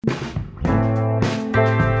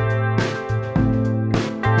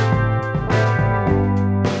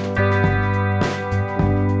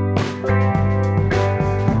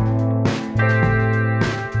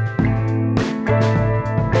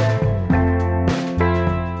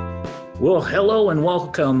Well, hello and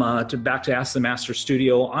welcome back to Ask the Master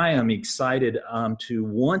Studio. I am excited to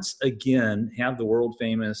once again have the world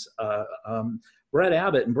famous Brett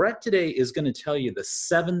Abbott. And Brett today is going to tell you the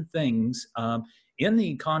 7 things in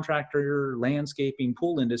the contractor, landscaping,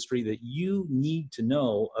 pool industry that you need to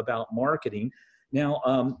know about marketing.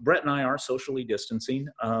 Now, Brett and I are socially distancing.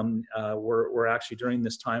 We're actually during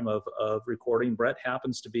this time of recording. Brett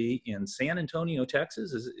happens to be in San Antonio,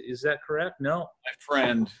 Texas. Is that correct? No? My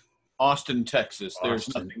friend. Austin, Texas.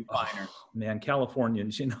 There's nothing finer. Oh, man,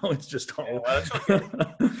 Californians, it's just all... Yeah, well, that's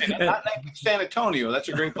okay. Not San Antonio. That's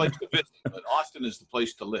a great place to visit, but Austin is the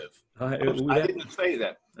place to live. I didn't say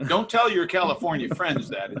that. Don't tell your California friends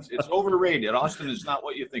that. It's overrated. Austin is not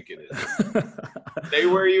what you think it is. Stay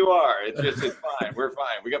where you are. It's fine. We're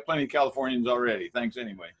fine. We got plenty of Californians already. Thanks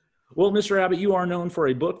anyway. Well, Mr. Abbott, you are known for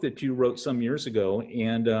a book that you wrote some years ago,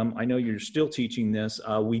 and I know you're still teaching this.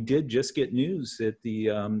 We did just get news that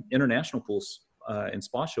the International Pool and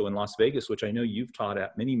Spa Show in Las Vegas, which I know you've taught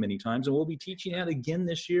at many, many times, and we'll be teaching at again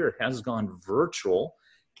this year, has gone virtual.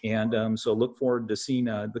 And so look forward to seeing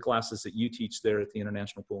the classes that you teach there at the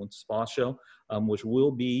International Pool and Spa Show, which will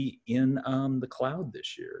be in the cloud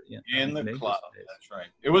this year. In the cloud, that's right.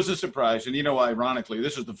 It was a surprise. And ironically,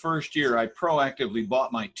 this is the first year I proactively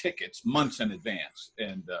bought my tickets months in advance.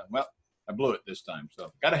 And well, I blew it this time.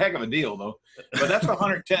 So got a heck of a deal, though. But that's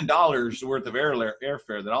 $110 worth of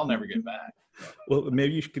airfare that I'll never get back. Well,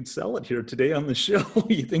 maybe you could sell it here today on the show.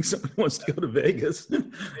 You think someone wants to go to Vegas?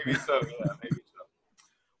 Maybe so, yeah, maybe.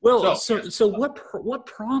 Well, so what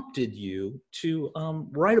prompted you to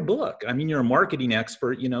write a book? I mean, you're a marketing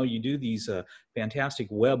expert. You do these fantastic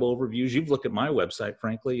web overviews. You've looked at my website,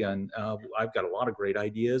 frankly, and I've got a lot of great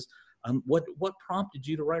ideas. What prompted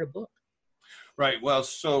you to write a book? Right. Well,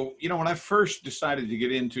 so, when I first decided to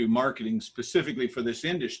get into marketing specifically for this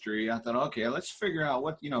industry, I thought, okay, let's figure out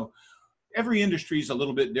what, every industry is a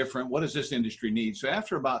little bit different. What does this industry need? So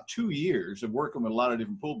after about 2 years of working with a lot of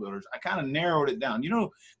different pool builders, I kind of narrowed it down.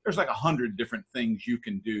 There's like 100 different things you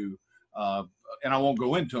can do, and I won't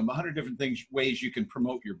go into them, 100 different ways you can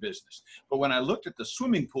promote your business. But when I looked at the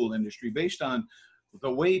swimming pool industry, based on the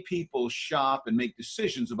way people shop and make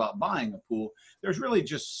decisions about buying a pool, there's really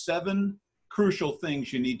just 7 crucial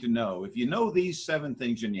things you need to know. If you know these 7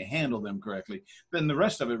 things and you handle them correctly, then the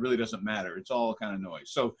rest of it really doesn't matter. It's all kind of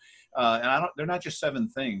noise. So, and they're not just 7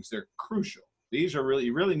 things, they're crucial. These are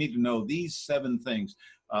you really need to know these 7 things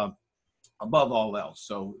above all else.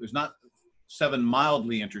 So there's not 7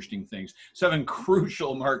 mildly interesting things, 7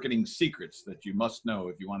 crucial marketing secrets that you must know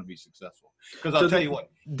if you want to be successful. Because I'll tell you what,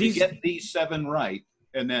 you get these 7 right,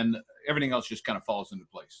 and then everything else just kind of falls into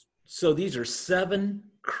place. So these are 7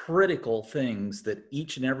 critical things that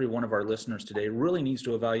each and every one of our listeners today really needs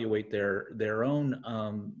to evaluate their own,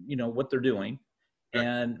 what they're doing,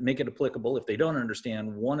 and make it applicable. If they don't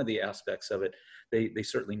understand one of the aspects of it, they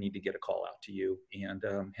certainly need to get a call out to you and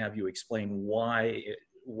have you explain why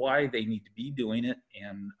they need to be doing it,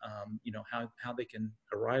 and how they can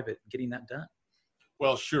arrive at getting that done.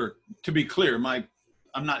 Well, sure. To be clear,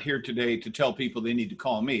 I'm not here today to tell people they need to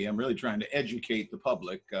call me. I'm really trying to educate the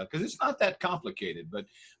public because it's not that complicated. But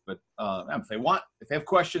if they have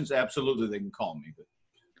questions, absolutely they can call me.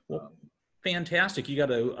 Well, fantastic. You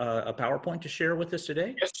got a PowerPoint to share with us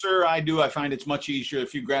today? Yes, sir, I do. I find it's much easier. A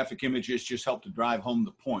few graphic images just help to drive home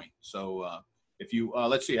the point. So if you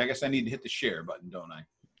let's see, I guess I need to hit the share button, don't I?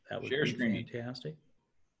 That would share be screen. Fantastic.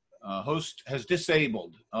 Host has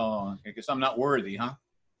disabled. I guess I'm not worthy, huh?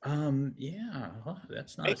 Yeah,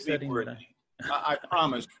 that's not a setting that I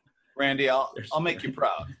promise, Randy, I'll make you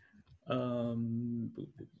proud.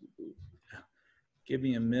 Give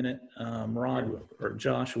me a minute, Rod or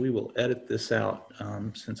Josh, we will edit this out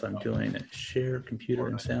since I'm doing it. Share computer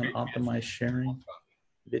and sound, optimize sharing,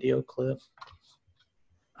 video clip.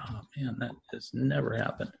 Oh man, that has never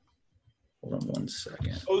happened. Hold on 1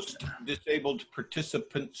 second. Host disabled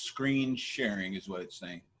participant screen sharing is what it's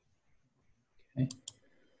saying. Okay.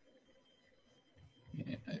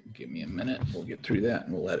 Yeah, give me a minute. We'll get through that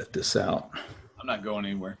and we'll edit this out. I'm not going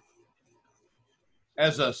anywhere.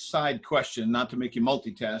 As a side question, not to make you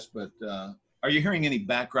multitask, but are you hearing any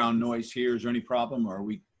background noise here? Is there any problem, or are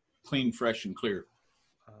we clean, fresh, and clear?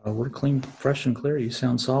 We're clean, fresh, and clear. You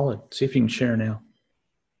sound solid. See if you can share now.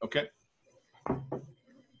 Okay.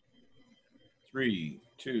 3,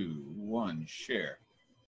 2, 1, share.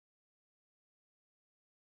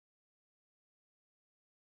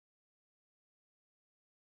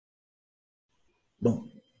 Boom.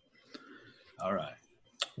 All right.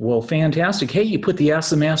 Well, fantastic. Hey, you put the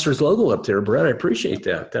Ask the Masters logo up there, Brett. I appreciate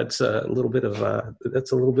that. That's a little bit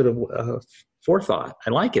of forethought.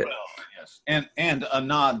 I like it. Well, Yes, and a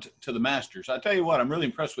nod to the masters. I tell you what, I'm really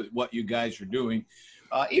impressed with what you guys are doing.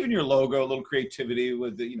 Even your logo, a little creativity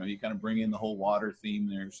with the, you kind of bring in the whole water theme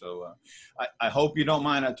there. So I hope you don't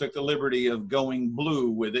mind. I took the liberty of going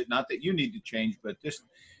blue with it. Not that you need to change, but just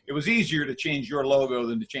it was easier to change your logo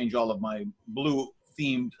than to change all of my blue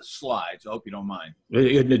themed slides. I hope you don't mind.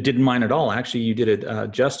 It didn't mind at all. Actually, you did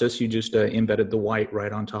it justice. You just embedded the white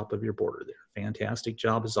right on top of your border there. Fantastic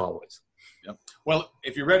job as always. Yep. Well,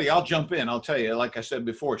 if you're ready, I'll jump in. I'll tell you, like I said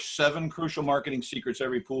before, 7 crucial marketing secrets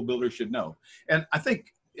every pool builder should know. And I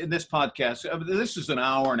think in this podcast, this is an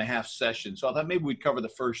hour-and-a-half session, so I thought maybe we'd cover the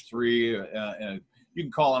first 3. You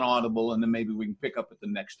can call an audible, and then maybe we can pick up at the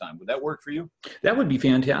next time. Would that work for you? That would be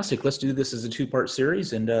fantastic. Let's do this as a 2-part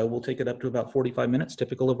series, and we'll take it up to about 45 minutes,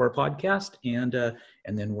 typical of our podcast, and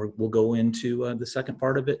then we'll go into the second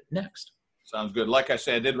part of it next. Sounds good. Like I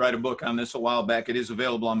said, I did write a book on this a while back. It is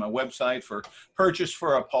available on my website for purchase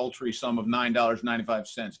for a paltry sum of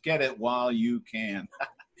 $9.95. Get it while you can.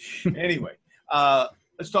 Anyway,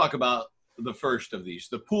 let's talk about the first of these,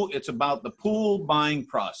 the pool. It's about the pool buying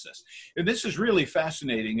process. And this is really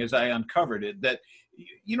fascinating as I uncovered it, that,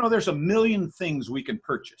 there's a million things we can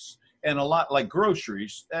purchase. And a lot like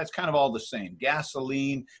groceries, that's kind of all the same.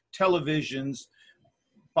 Gasoline, televisions.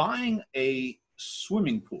 Buying a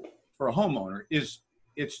swimming pool for a homeowner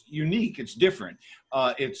it's unique, it's different.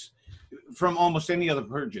 It's from almost any other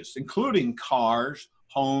purchase, including cars,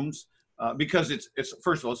 homes, because it's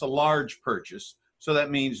first of all, it's a large purchase. So that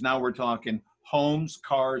means now we're talking homes,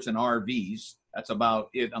 cars, and RVs. That's about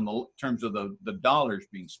it on the terms of the dollars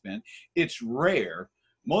being spent. It's rare.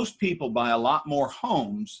 Most people buy a lot more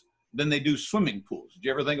homes than they do swimming pools. Did you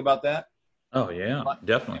ever think about that? Oh yeah,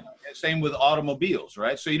 definitely. Same with automobiles,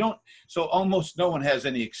 right? So almost no one has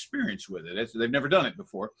any experience with it. They've never done it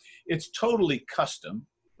before. It's totally custom,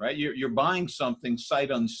 right? You're buying something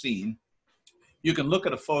sight unseen. You can look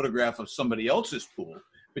at a photograph of somebody else's pool,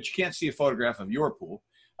 but you can't see a photograph of your pool.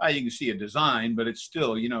 You can see a design, but it's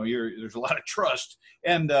still, there's a lot of trust,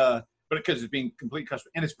 and but because it's being complete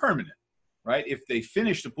custom, and it's permanent, right? If they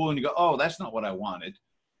finish the pool and you go, oh, that's not what I wanted,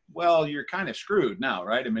 well, you're kind of screwed now,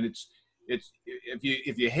 right? I mean, it's if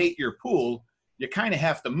you hate your pool, you kind of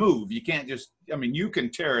have to move. You can't just, you can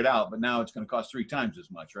tear it out, but now it's going to cost 3 times as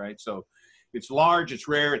much, right? So it's large, it's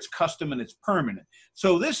rare, it's custom, and it's permanent.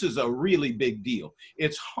 So this is a really big deal.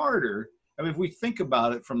 It's harder. If we think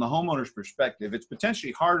about it from the homeowner's perspective, it's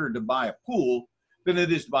potentially harder to buy a pool than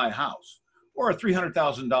it is to buy a house or a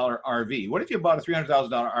 $300,000 RV. What if you bought a $300,000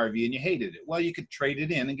 RV and you hated it? Well, you could trade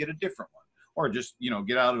it in and get a different one, or just,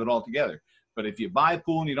 get out of it altogether. But if you buy a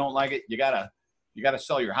pool and you don't like it, you gotta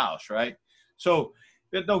sell your house, right? So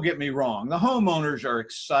don't get me wrong. The homeowners are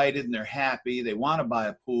excited and they're happy. They want to buy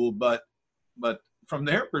a pool, but from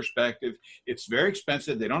their perspective, it's very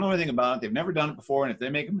expensive. They don't know anything about it. They've never done it before. And if they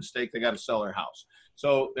make a mistake, they got to sell their house.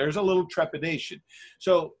 So there's a little trepidation.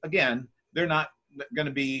 So again, they're not going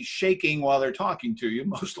to be shaking while they're talking to you,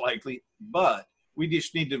 most likely, but we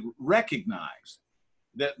just need to recognize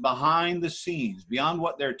that behind the scenes, beyond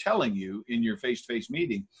what they're telling you in your face-to-face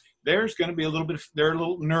meeting, there's going to be they're a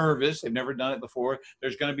little nervous. They've never done it before.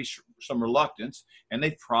 There's going to be some reluctance, and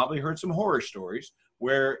they've probably heard some horror stories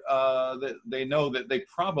where they know that they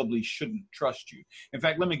probably shouldn't trust you. In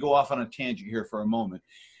fact, let me go off on a tangent here for a moment.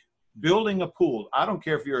 Building a pool, I don't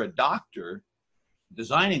care if you're a doctor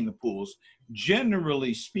designing the pools,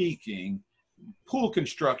 generally speaking, pool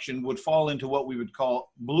construction would fall into what we would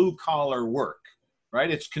call blue-collar work. Right?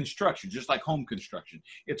 It's construction, just like home construction.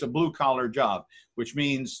 It's a blue-collar job, which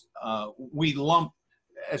means we lump,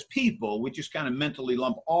 as people, we just kind of mentally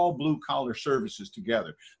lump all blue-collar services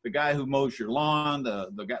together. The guy who mows your lawn,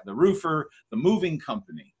 the roofer, the moving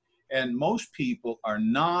company. And most people are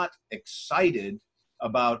not excited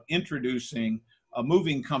about introducing a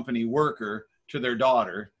moving company worker to their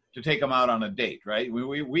daughter to take them out on a date, right?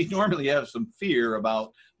 We normally have some fear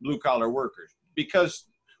about blue-collar workers because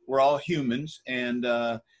we're all humans, and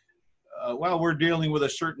we're dealing with a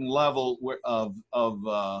certain level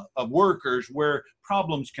of workers where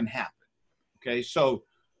problems can happen. Okay, so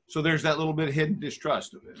there's that little bit of hidden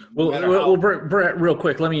distrust of it. Well, Brett, real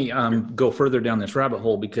quick, let me go further down this rabbit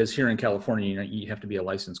hole, because here in California, you have to be a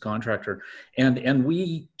licensed contractor, and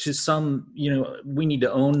we, to some, we need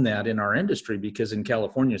to own that in our industry, because in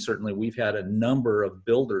California, certainly we've had a number of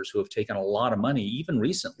builders who have taken a lot of money, even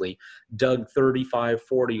recently, dug 35,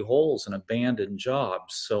 40 holes and abandoned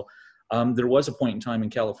jobs. So there was a point in time in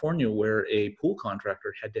California where a pool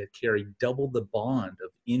contractor had to carry double the bond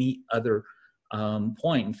of any other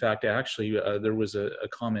point. In fact, actually, there was a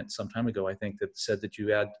comment some time ago, I think, that said that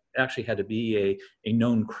you actually had to be a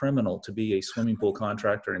known criminal to be a swimming pool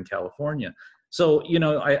contractor in California. So,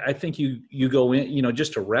 I think you go in,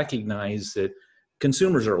 just to recognize that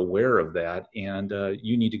consumers are aware of that, and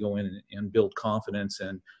you need to go in and build confidence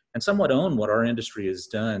and somewhat own what our industry has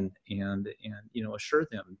done, and assure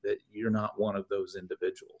them that you're not one of those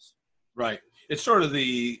individuals. Right. It's sort of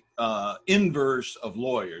the inverse of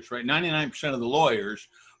lawyers, right? 99% of the lawyers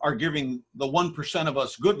are giving the 1% of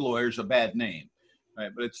us good lawyers a bad name,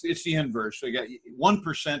 right? But it's the inverse. So you got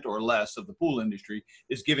 1% or less of the pool industry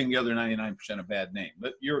is giving the other 99% a bad name.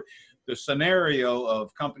 But the scenario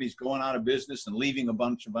of companies going out of business and leaving a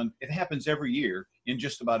bunch of it happens every year in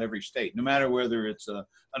just about every state, no matter whether it's an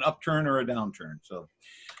upturn or a downturn. So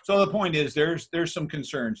the point is there's some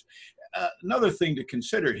concerns. Another thing to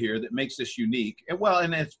consider here that makes this unique,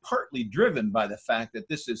 and it's partly driven by the fact that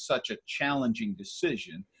this is such a challenging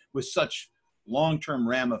decision with such long-term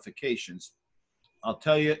ramifications. I'll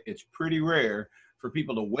tell you, it's pretty rare for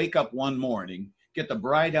people to wake up one morning, get the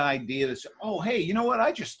bright idea to say, oh, hey, you know what?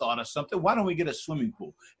 I just thought of something. Why don't we get a swimming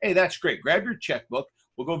pool? Hey, that's great. Grab your checkbook.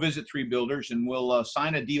 We'll go visit 3 builders and we'll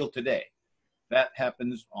sign a deal today. That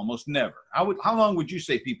happens almost never. How long would you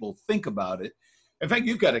say people think about it? In fact,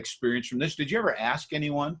 you've got experience from this. Did you ever ask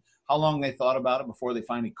anyone how long they thought about it before they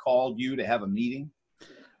finally called you to have a meeting?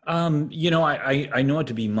 I know it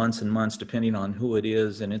to be months and months, depending on who it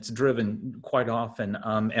is, and it's driven quite often,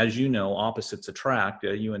 as you know, opposites attract,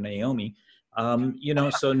 you and Naomi.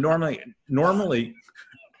 So normally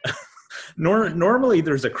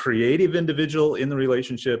there's a creative individual in the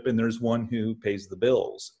relationship, and there's one who pays the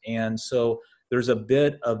bills. And so there's a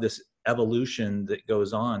bit of this evolution that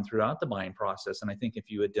goes on throughout the buying process. And I think if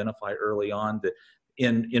you identify early on that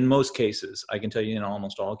in most cases, I can tell you in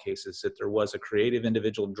almost all cases, that there was a creative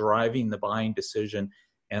individual driving the buying decision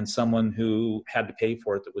and someone who had to pay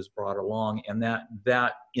for it that was brought along. And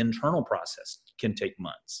that internal process can take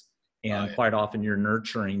months. And quite often you're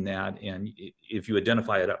nurturing that. And if you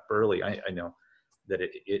identify it up early, I know that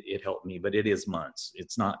it helped me, but it is months.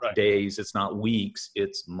 It's not days, it's not weeks,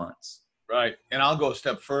 it's months. Right. And I'll go a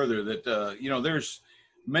step further that, there's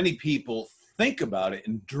many people think about it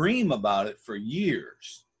and dream about it for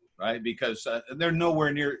years, right? Because they're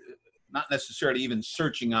nowhere near, not necessarily even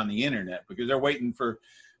searching on the internet, because they're waiting to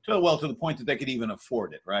the point that they could even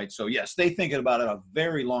afford it, right? So yes, they think about it a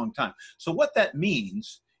very long time. So what that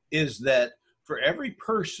means is that for every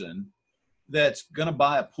person that's going to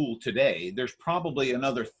buy a pool today, there's probably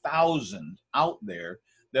another 1,000 out there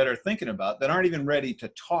that are thinking about, that aren't even ready to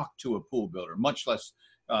talk to a pool builder, much less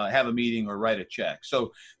have a meeting or write a check.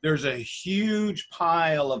 So there's a huge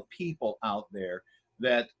pile of people out there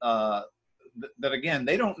that again,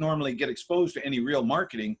 they don't normally get exposed to any real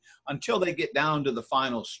marketing until they get down to the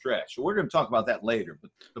final stretch. So we're going to talk about that later.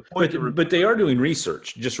 But the point, but they are doing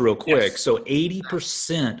research, just real quick. Yes. So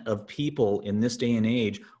 80% of people in this day and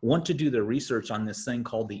age want to do their research on this thing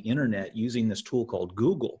called the internet using this tool called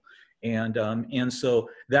Google. And so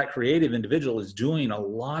that creative individual is doing a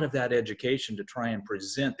lot of that education to try and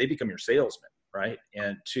present. They become your salesman, right?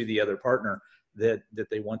 And to the other partner that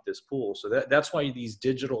they want this pool. So that's why these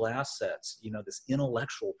digital assets, this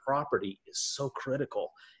intellectual property is so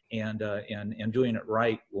critical. And doing it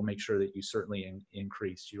right will make sure that you certainly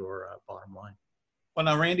increase your bottom line. Well,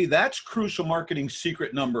 now, Randy, that's crucial marketing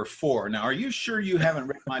secret number 4. Now, are you sure you haven't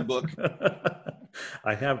read my book?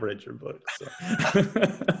 I have read your book. So.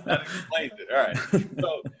 That explains it. All right.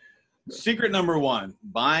 So, secret number 1,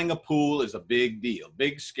 buying a pool is a big deal,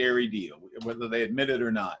 big, scary deal, whether they admit it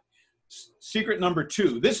or not. Secret number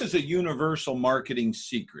 2, this is a universal marketing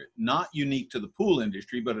secret, not unique to the pool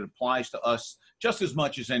industry, but it applies to us just as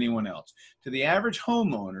much as anyone else. To the average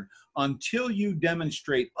homeowner, until you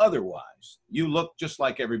demonstrate otherwise, you look just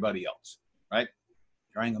like everybody else, right?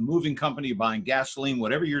 You're buying a moving company, you're buying gasoline,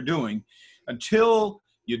 whatever you're doing, until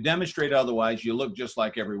you demonstrate otherwise, you look just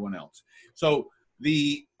like everyone else. So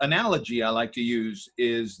the analogy I like to use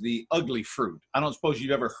is the ugly fruit. I don't suppose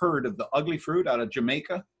you've ever heard of the ugly fruit out of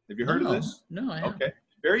Jamaica. Have you heard of this? No, I haven't. Okay.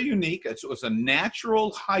 Very unique. It was a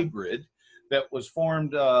natural hybrid that was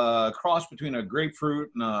formed cross between a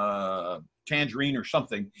grapefruit and a tangerine or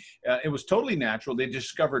something. It was totally natural. They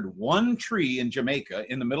discovered one tree in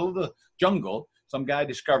Jamaica in the middle of the jungle. Some guy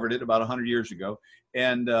discovered it about 100 years ago.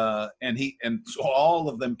 And so all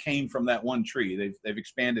of them came from that one tree. They've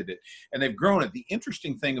expanded it and they've grown it. The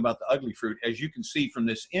interesting thing about the ugly fruit, as you can see from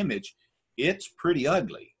this image, it's pretty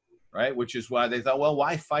ugly, right? Which is why they thought, well,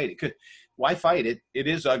 why fight it? Why fight it? It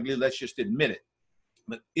is ugly. Let's just admit it.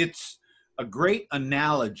 But it's a great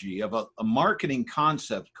analogy of a marketing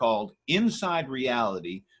concept called inside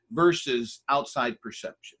reality versus outside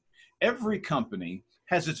perception. Every company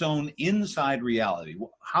has its own inside reality.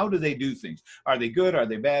 How do they do things? Are they good? Are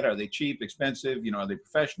they bad? Are they cheap, expensive? Are they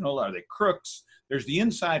professional? Are they crooks? There's the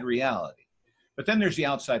inside reality, but then there's the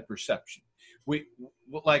outside perception.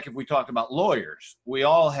 Like if we talk about lawyers, we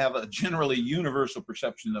all have a generally universal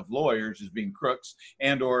perception of lawyers as being crooks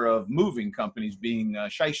and or of moving companies being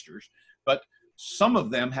shysters, but some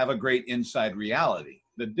of them have a great inside reality.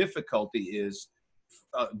 The difficulty is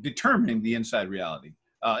determining the inside reality.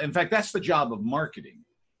 In fact, that's the job of marketing.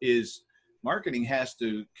 Is marketing has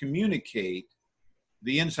to communicate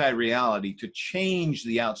the inside reality to change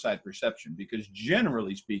the outside perception, because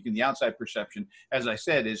generally speaking, the outside perception, as I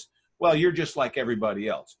said, is, well, you're just like everybody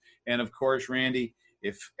else. And of course, Randy,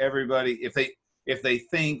 if they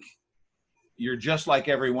think you're just like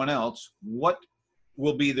everyone else, what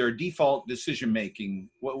will be their default decision making?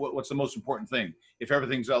 What's the most important thing if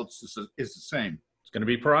everything else is the same? It's going to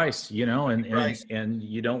be price, and Price. and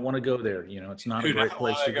you don't want to go there. It's not a great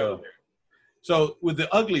place to go. So with the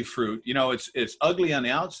ugly fruit, it's ugly on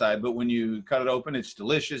the outside, but when you cut it open, it's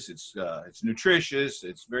delicious. It's nutritious.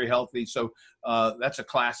 It's very healthy. So that's a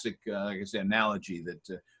classic, I guess, analogy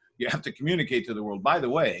that you have to communicate to the world. By the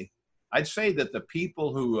way, I'd say that the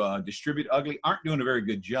people who distribute ugly aren't doing a very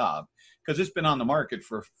good job, because it's been on the market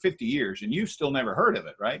for 50 years and you've still never heard of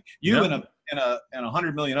it, right? You No. and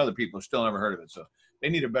 100 million other people have still never heard of it. So they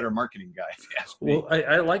need a better marketing guy, if you ask me. Well,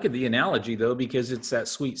 I like the analogy, though, because it's that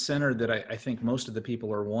sweet center that I think most of the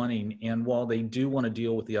people are wanting. And while they do want to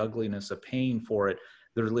deal with the ugliness of paying for it,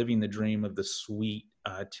 they're living the dream of the sweet,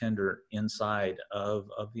 tender inside of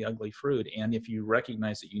the ugly fruit. And if you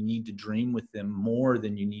recognize that you need to dream with them more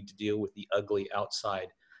than you need to deal with the ugly outside,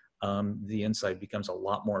 the inside becomes a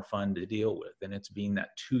lot more fun to deal with. And it's being that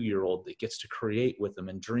 2-year-old that gets to create with them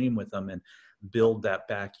and dream with them and build that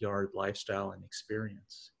backyard lifestyle and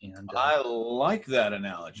experience. And I like that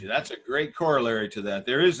analogy. That's a great corollary to that.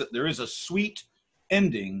 There is a sweet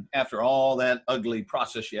ending after all that ugly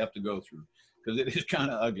process you have to go through, because it is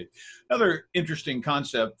kind of ugly. Another interesting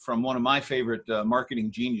concept from one of my favorite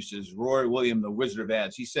marketing geniuses, Roy William, the Wizard of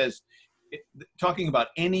Ads. He says, talking about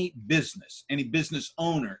any business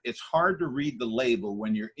owner, it's hard to read the label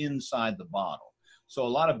when you're inside the bottle. So a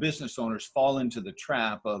lot of business owners fall into the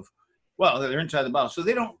trap of, well, they're inside the bottle, so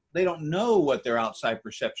they don't know what their outside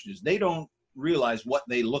perception is. They don't realize what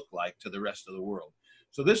they look like to the rest of the world.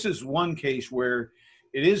 So this is one case where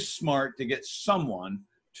it is smart to get someone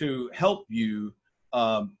to help you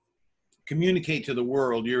communicate to the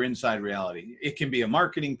world your inside reality. It can be a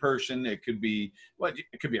marketing person, it could be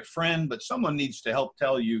a friend, but someone needs to help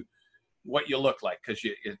tell you what you look like, because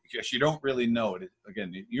you don't really know it.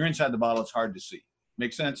 Again, you're inside the bottle, it's hard to see.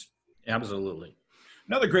 Make sense? absolutely.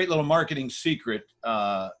 Another great little marketing secret,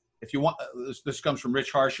 if you want, this comes from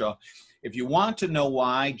Rich Harshaw. If you want to know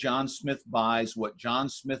why John Smith buys what John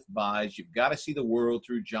Smith buys, you've got to see the world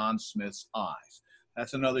through John Smith's eyes.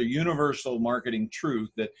 That's another universal marketing truth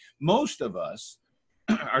that most of us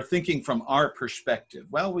are thinking from our perspective.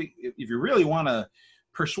 Well, if you really want to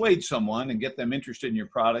persuade someone and get them interested in your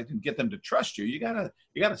product and get them to trust you, you gotta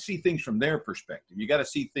see things from their perspective. You got to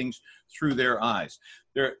see things through their eyes.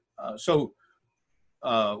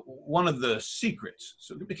 One of the secrets,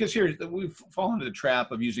 because here we've fallen into the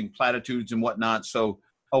trap of using platitudes and whatnot. So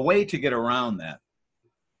a way to get around that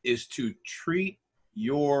is to treat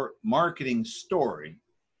your marketing story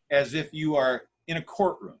as if you are in a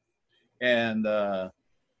courtroom and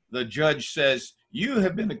the judge says, you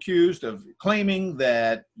have been accused of claiming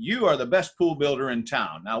that you are the best pool builder in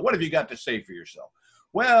town. Now, what have you got to say for yourself?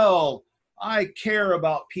 Well, I care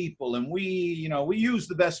about people, and we use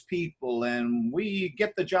the best people, and we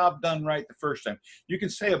get the job done right the first time. You can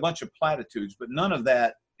say a bunch of platitudes, but none of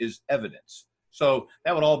that is evidence. So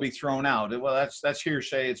that would all be thrown out. Well, that's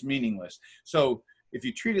hearsay. It's meaningless. So if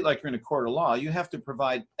you treat it like you're in a court of law, you have to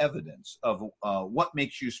provide evidence of what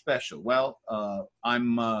makes you special. Well,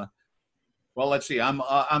 let's see. I'm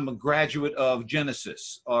a graduate of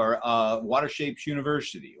Genesis or Watershapes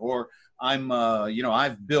University, or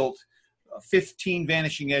I've built 15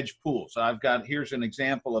 Vanishing Edge pools. Here's an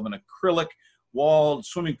example of an acrylic walled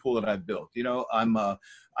swimming pool that I've built.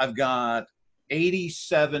 I've got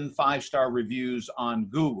 87 5-star reviews on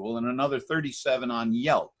Google and another 37 on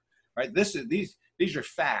Yelp. Right? These are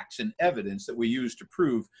facts and evidence that we use to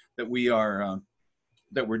prove that we are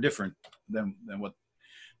that we're different than what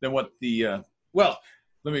the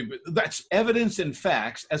that's evidence and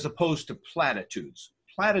facts as opposed to platitudes.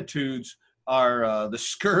 Platitudes are the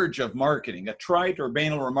scourge of marketing. A trite or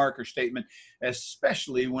banal remark or statement,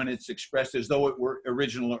 especially when it's expressed as though it were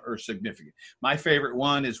original or significant. My favorite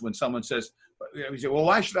one is when someone says, well,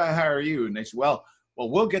 why should I hire you? And they say, well,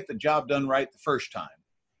 we'll get the job done right the first time.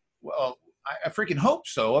 Well, I freaking hope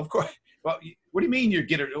so, of course. Well, what do you mean you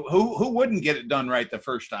get it? Who wouldn't get it done right the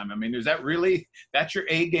first time? I mean, is that really, that's your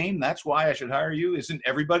A game? That's why I should hire you? Isn't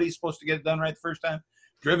everybody supposed to get it done right the first time?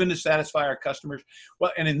 Driven to satisfy our customers?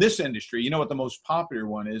 Well, and in this industry, you know what the most popular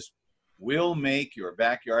one is? We'll make your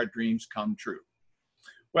backyard dreams come true.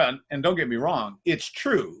 Well, and don't get me wrong, it's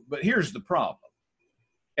true, but here's the problem.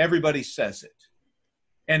 Everybody says it.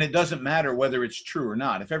 And it doesn't matter whether it's true or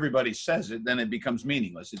not. If everybody says it, then it becomes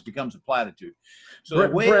meaningless. It becomes a platitude. So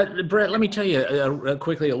Brett, let me tell you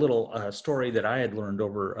quickly a little story that I had learned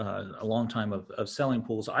over a long time of selling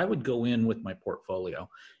pools. I would go in with my portfolio.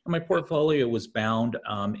 And my portfolio was bound,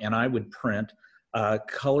 and I would print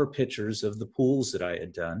color pictures of the pools that I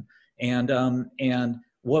had done. And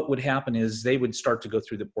what would happen is they would start to go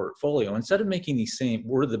through the portfolio. Instead of making these same,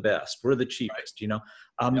 we're the best, we're the cheapest, you know,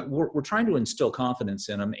 we're trying to instill confidence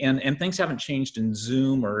in them. And things haven't changed in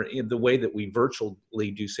Zoom or in the way that we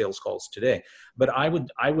virtually do sales calls today. But I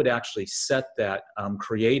would actually set that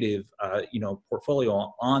creative,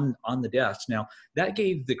 portfolio on the desk. Now, that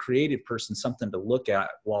gave the creative person something to look at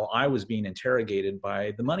while I was being interrogated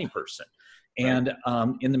by the money person. And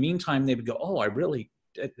in the meantime, they would go, oh,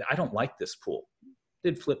 I don't like this pool.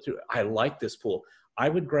 Did flip through. I like this pool. I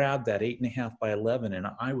would grab that 8.5 by 11 and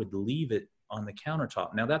I would leave it on the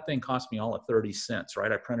countertop. Now that thing cost me all of 30 cents,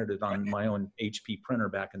 right? I printed it on my own HP printer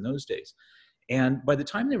back in those days. And by the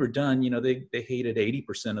time they were done, you know, they hated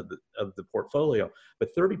 80% of the portfolio, but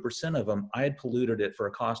 30% of them, I had polluted it for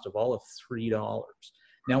a cost of all of $3.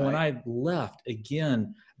 Now, when I left,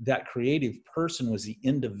 again, that creative person was the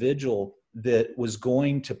individual that was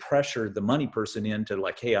going to pressure the money person into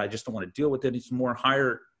like, hey, I just don't want to deal with it. It's more,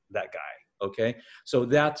 hire that guy. Okay. So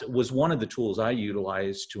that was one of the tools I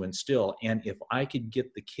utilized to instill. And if I could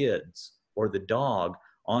get the kids or the dog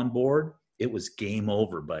on board, it was game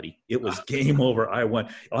over, buddy. It was game over. I went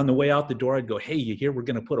on the way out the door. I'd go, hey, you hear we're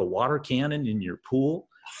going to put a water cannon in your pool?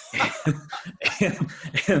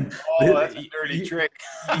 and that's a dirty trick.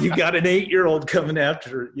 You got an 8-year-old coming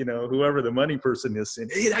after, you know, whoever the money person is saying,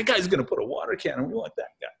 hey, that guy's going to put a water cannon. We want that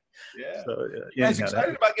guy. Yeah. So, you guys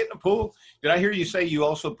excited about getting a pool? Did I hear you say you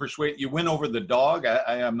also you win over the dog?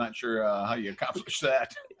 I am not sure how you accomplished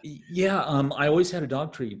that. Yeah. I always had a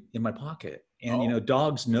dog treat in my pocket. And, you know,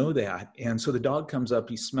 dogs know that. And so the dog comes up,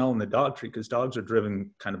 he's smelling the dog treat because dogs are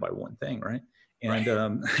driven kind of by one thing, right?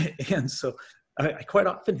 And and so I quite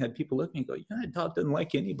often had people look at me and go, yeah, that dog doesn't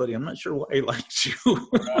like anybody. I'm not sure why he likes you.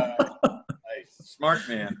 Nice. Smart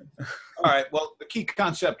man. All right. Well, the key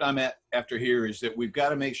concept I'm after here is that we've got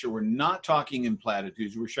to make sure we're not talking in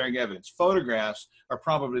platitudes. We're sharing evidence. Photographs are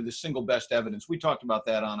probably the single best evidence. We talked about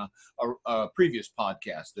that on a previous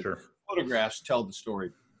podcast. That photographs tell the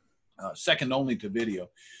story, second only to video.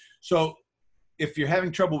 So if you're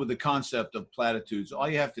having trouble with the concept of platitudes, all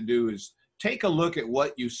you have to do is take a look at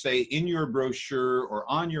what you say in your brochure or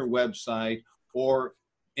on your website or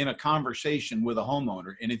in a conversation with a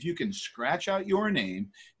homeowner. And if you can scratch out your name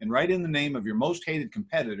and write in the name of your most hated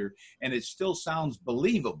competitor and it still sounds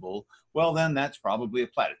believable, well, then that's probably a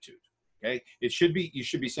platitude. Okay. You should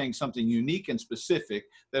be saying something unique and specific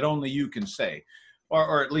that only you can say,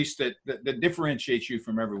 or at least that differentiates you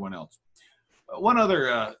from everyone else. One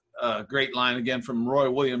other great line, again, from Roy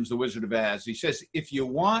Williams, The Wizard of Oz. He says, if you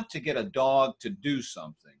want to get a dog to do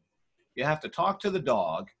something, you have to talk to the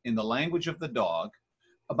dog in the language of the dog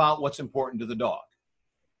about what's important to the dog.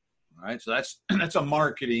 All right, so that's a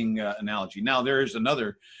marketing analogy. Now, there is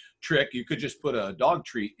another trick. You could just put a dog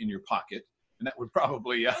treat in your pocket, and that would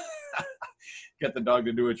probably get the dog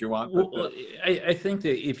to do what you want. But, well, I think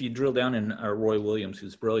that if you drill down in Roy Williams,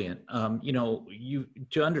 who's brilliant, you know,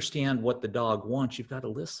 to understand what the dog wants, you've got to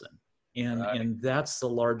listen. And that's the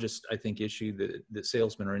largest, I think, issue that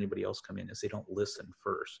salesmen or anybody else come in is they don't listen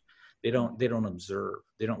first. They don't observe.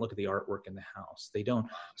 They don't look at the artwork in the house. They don't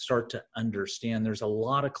start to understand. There's a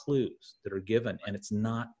lot of clues that are given, and it's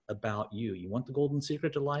not about you. You want the golden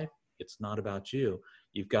secret to life? It's not about you.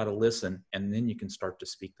 You've got to listen, and then you can start to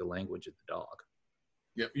speak the language of the dog.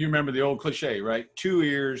 Yeah, you remember the old cliche, right? 2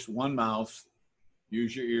 ears, 1 mouth.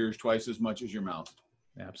 Use your ears twice as much as your mouth.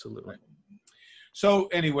 Absolutely. So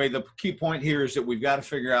anyway, the key point here is that we've got to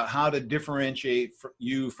figure out how to differentiate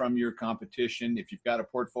you from your competition. If you've got a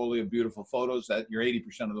portfolio of beautiful photos, that you're 80%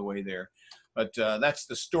 of the way there. But that's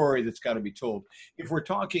the story that's got to be told. If we're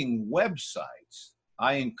talking websites,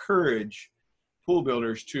 I encourage pool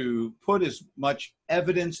builders to put as much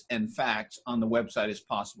evidence and facts on the website as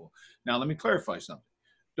possible. Now, let me clarify something.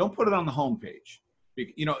 Don't put it on the homepage.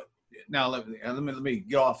 You know, now let me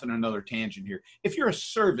get off in another tangent here. If you're a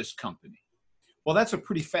service company, well, that's a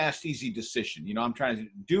pretty fast, easy decision. You know, I'm trying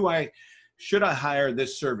to, should I hire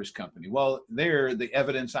this service company? Well, the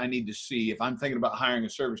evidence I need to see if I'm thinking about hiring a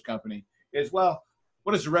service company is, well,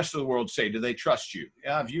 what does the rest of the world say? Do they trust you?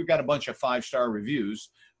 Yeah, if you've got a bunch of 5-star reviews,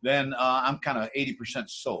 then I'm kind of 80%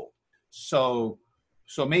 sold. So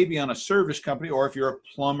maybe on a service company, or if you're a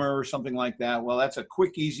plumber or something like that, well, that's a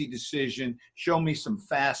quick, easy decision. Show me some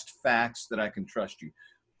fast facts that I can trust you.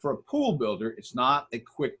 For a pool builder, it's not a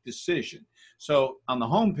quick decision. So on the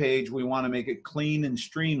homepage, we want to make it clean and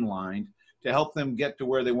streamlined to help them get to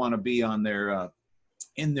where they want to be on their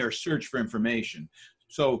in their search for information.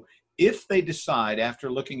 So if they decide after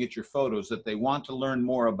looking at your photos that they want to learn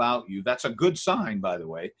more about you, that's a good sign, by the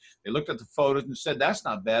way. They looked at the photos and said, that's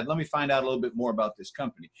not bad. Let me find out a little bit more about this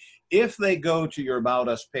company. If they go to your About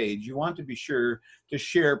Us page, you want to be sure to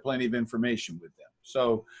share plenty of information with them.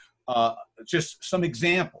 So just some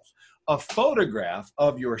examples. A photograph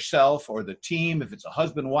of yourself or the team, if it's a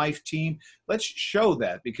husband-wife team, let's show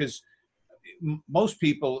that, because most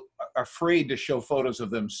people are afraid to show photos of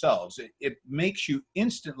themselves. It makes you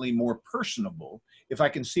instantly more personable if I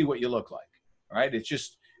can see what you look like, all right? It's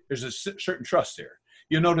just, there's a certain trust there.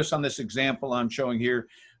 You'll notice on this example I'm showing here,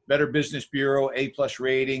 Better Business Bureau, A+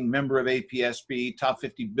 rating, member of APSB, top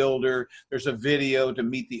 50 builder. There's a video to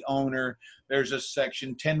meet the owner. There's a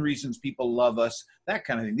section, 10 reasons people love us, that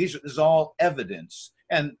kind of thing. This is all evidence.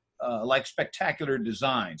 And like spectacular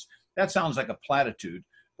designs. That sounds like a platitude,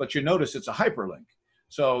 but you notice it's a hyperlink.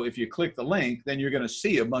 So if you click the link, then you're going to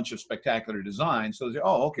see a bunch of spectacular designs. So,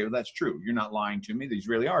 oh, okay, well, that's true. You're not lying to me. These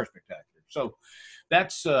really are spectacular. So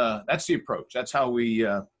that's the approach. That's how we...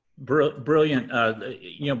 Brilliant.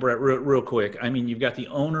 You know, Brett, real quick. I mean, you've got the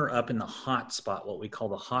owner up in the hot spot, what we call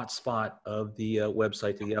the hot spot of the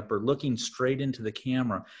website, the upper, looking straight into the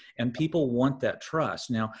camera, and people want that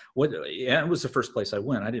trust. Now, it was the first place I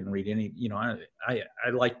went. I didn't read any, you know, I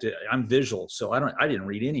like to, I'm visual, so I didn't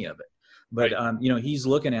read any of it. But, you know, he's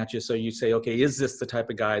looking at you. So you say, okay, is this the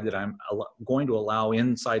type of guy that I'm going to allow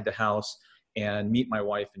inside the house and meet my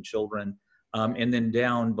wife and children? And then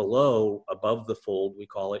down below, above the fold, we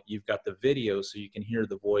call it, you've got the video so you can hear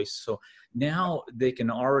the voice. So now they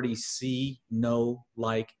can already see, know,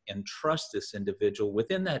 like, and trust this individual.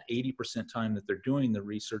 Within that 80% time that they're doing the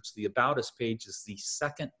research, the About Us page is the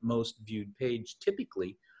second most viewed page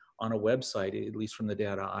typically on a website, at least from the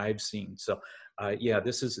data I've seen. So yeah,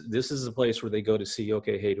 this is a place where they go to see,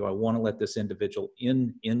 okay, hey, do I want to let this individual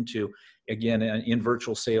into, again, in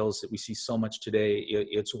virtual sales that we see so much today,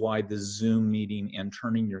 it's why the Zoom meeting and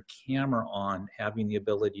turning your camera on, having the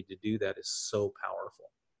ability to do that is so powerful.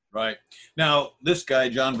 Right. Now, this guy,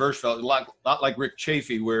 John Versfeld, a lot like Rick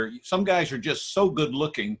Chafee, where some guys are just so good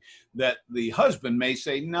looking that the husband may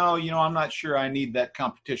say, no, you know, I'm not sure I need that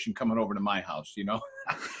competition coming over to my house, you know.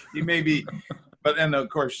 He may be, but then of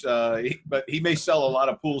course, but he may sell a lot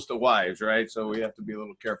of pools to wives, right? So we have to be a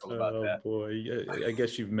little careful about that. Oh boy, I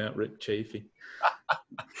guess you've met Rick Chafee.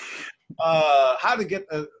 How to get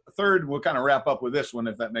the third, we'll kind of wrap up with this one,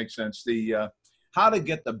 if that makes sense. How to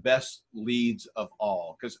get the best leads of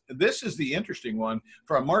all, because this is the interesting one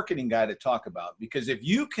for a marketing guy to talk about, because if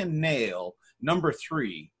you can nail number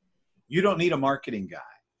 3, you don't need a marketing guy.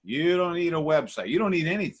 You don't need a website. You don't need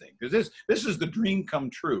anything, because this is the dream come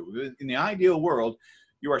true. In the ideal world,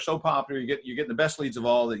 you are so popular, you're getting the best leads of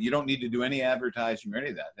all that you don't need to do any advertising or any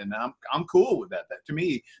of that. And I'm cool with that. To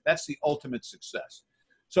me, that's the ultimate success.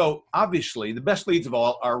 So obviously, the best leads of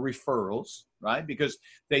all are referrals, right? Because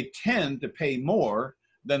they tend to pay more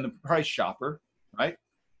than the price shopper, right?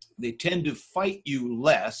 They tend to fight you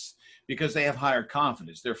less because they have higher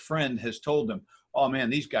confidence. Their friend has told them, oh man,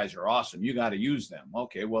 these guys are awesome. You got to use them.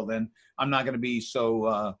 Okay, well then I'm not going to be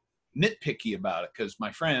so nitpicky about it, because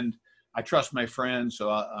I trust my friend, so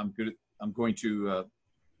I'm going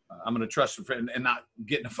to trust a friend and not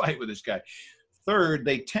get in a fight with this guy. Third,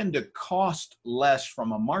 they tend to cost less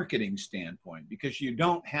from a marketing standpoint, because you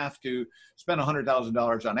don't have to spend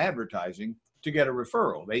 $100,000 on advertising to get a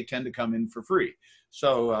referral. They tend to come in for free.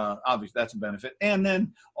 So obviously that's a benefit. And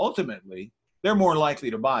then ultimately, they're more likely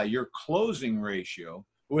to buy. Your closing ratio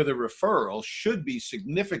with a referral should be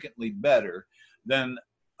significantly better than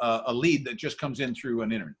a lead that just comes in through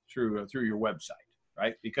an internet, through your website,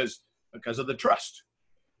 right? Because of the trust.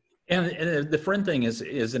 And the friend thing is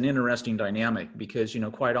an interesting dynamic because,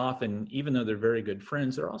 quite often, even though they're very good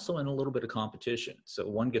friends, they're also in a little bit of competition. So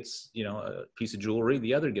one gets, a piece of jewelry,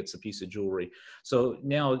 the other gets a piece of jewelry. So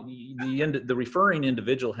now the referring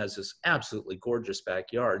individual has this absolutely gorgeous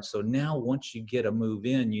backyard. So now once you get a move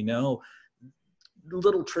in,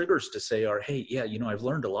 little triggers to say are, hey, yeah, I've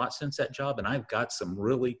learned a lot since that job, and I've got some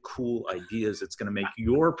really cool ideas that's going to make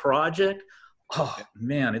your project, oh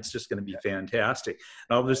man, it's just going to be fantastic.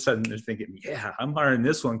 And all of a sudden they're thinking, yeah, I'm hiring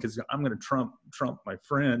this one because I'm going to trump my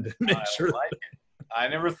friend and make sure. Like it. I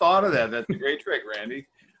never thought of that. That's a great trick, Randy.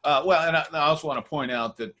 Well, and I also want to point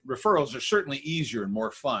out that referrals are certainly easier and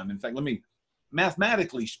more fun. In fact,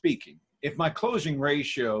 mathematically speaking, if my closing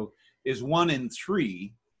ratio is 1 in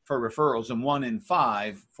 3 for referrals and 1 in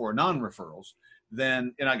 5 for non-referrals,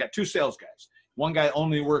 and I got 2 sales guys. One guy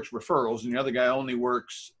only works referrals and the other guy only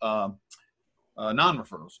works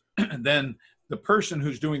non-referrals. Then the person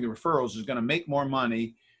who's doing the referrals is going to make more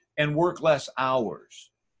money and work less hours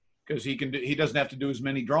because he doesn't have to do as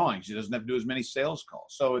many drawings. He doesn't have to do as many sales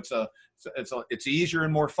calls. So it's easier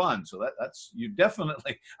and more fun. So that's you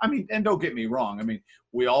definitely, and don't get me wrong.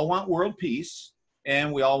 We all want world peace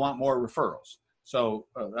and we all want more referrals. So,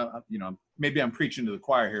 maybe I'm preaching to the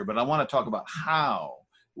choir here, but I want to talk about how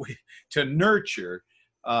to nurture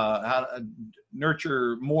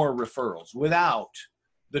more referrals without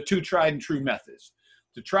the 2 tried and true methods.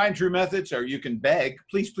 The tried and true methods are you can beg,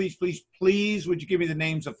 please, please, please, please, would you give me the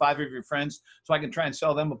names of 5 of your friends so I can try and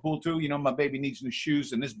sell them a pool too? My baby needs new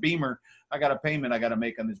shoes and this Beamer, I got a payment I got to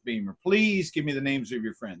make on this Beamer. Please give me the names of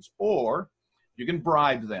your friends. Or you can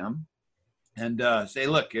bribe them and say,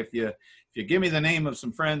 look, if you give me the name of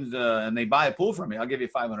some friends and they buy a pool from me, I'll give you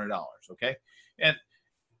 $500. Okay. And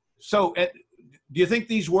so do you think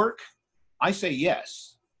these work? I say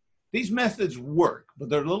yes. These methods work, but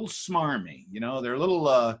they're a little smarmy. They're a little,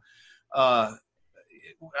 I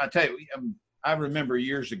tell you, I remember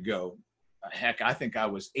years ago, heck, I think I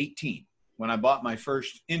was 18 when I bought my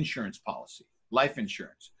first insurance policy, life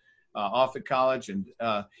insurance, off at college. And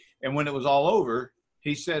when it was all over,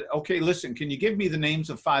 he said, okay, listen, can you give me the names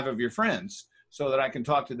of 5 of your friends so that I can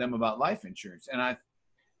talk to them about life insurance? And I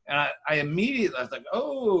immediately, I was like,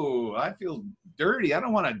 oh, I feel dirty. I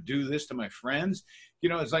don't want to do this to my friends.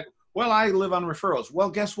 It's like, well, I live on referrals. Well,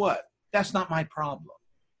 guess what? That's not my problem,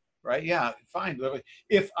 right? Yeah, fine.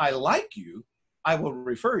 If I like you, I will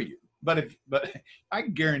refer you. But I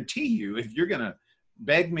can guarantee you, if you're going to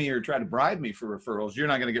beg me or try to bribe me for referrals, you're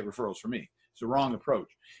not going to get referrals from me. It's the wrong approach.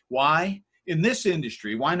 Why? In this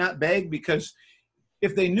industry, why not beg? Because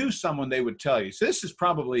if they knew someone, they would tell you. So this is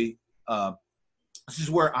probably, this is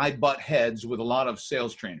where I butt heads with a lot of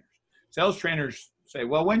sales trainers. Sales trainers say,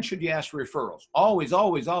 well, when should you ask for referrals? Always,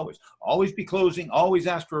 always, always. Always be closing, always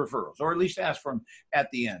ask for referrals, or at least ask for them at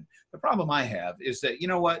the end. The problem I have is that, you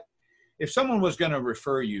know what? If someone was going to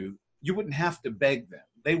refer you, you wouldn't have to beg them.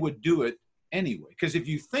 They would do it anyway. Because if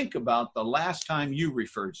you think about the last time you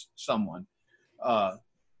referred someone,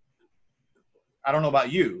 I don't know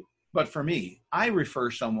about you, but for me, I refer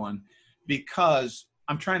someone because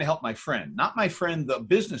I'm trying to help my friend, not my friend, the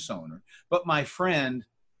business owner, but my friend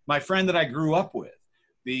that I grew up with,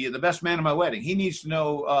 the best man at my wedding. He needs to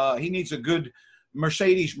know, he needs a good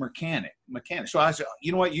Mercedes mechanic. So I said,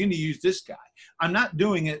 you know what? You need to use this guy. I'm not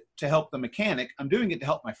doing it to help the mechanic. I'm doing it to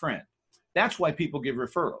help my friend. That's why people give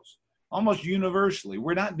referrals. Almost universally,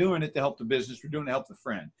 we're not doing it to help the business. We're doing it to help the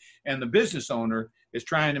friend. And the business owner is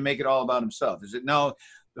trying to make it all about himself. Is it? No,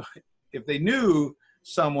 if they knew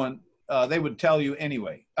someone, they would tell you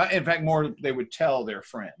anyway. In fact, they would tell their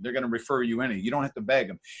friend. They're going to refer you anyway. You don't have to beg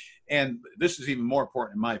them. And this is even more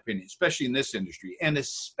important, in my opinion, especially in this industry, and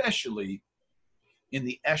especially in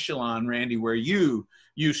the echelon, Randy, where you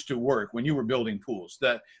used to work when you were building pools,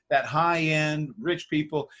 that high-end rich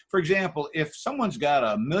people. For example, if someone's got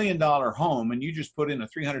 $1 million home and you just put in a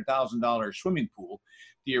 $300,000 swimming pool,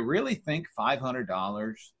 do you really think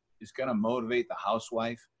 $500 is going to motivate the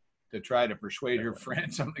housewife to try to persuade her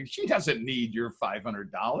friend something? She doesn't need your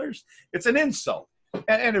 $500. It's an insult.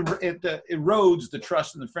 And it erodes the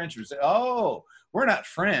trust and the friendship. Say, oh, we're not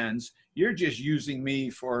friends. You're just using me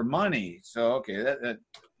for money. So, okay,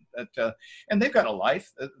 and they've got a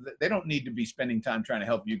life. They don't need to be spending time trying to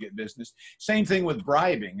help you get business. Same thing with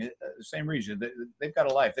bribing. Same reason. They've got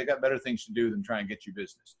a life. They've got better things to do than try and get you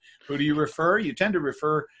business. Who do you refer? You tend to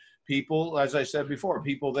refer people, as I said before,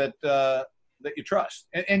 people that you trust.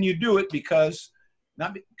 And you do it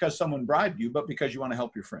not because someone bribed you, but because you want to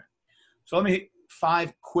help your friend. So let me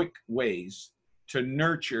 5 quick ways to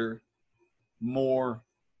nurture more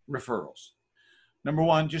referrals. Number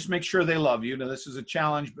one, just make sure they love you. Now, this is a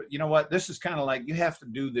challenge, but you know what? This is kind of like you have to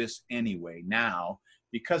do this anyway now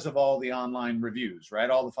because of all the online reviews, right?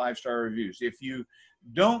 All the 5-star reviews. If you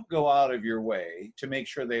don't go out of your way to make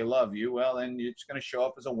sure they love you, well, then it's going to show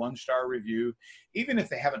up as a 1-star review, even if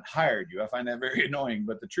they haven't hired you. I find that very annoying.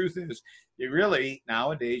 But the truth is, you really,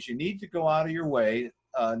 nowadays, you need to go out of your way.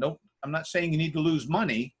 No, I'm not saying you need to lose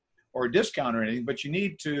money or a discount or anything, but you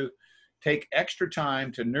need to take extra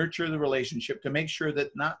time to nurture the relationship, to make sure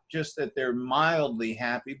that not just that they're mildly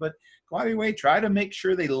happy, but go out of your way, try to make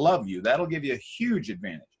sure they love you. That'll give you a huge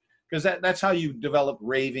advantage, because that's how you develop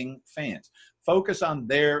raving fans. Focus on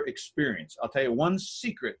their experience. I'll tell you one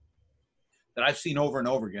secret that I've seen over and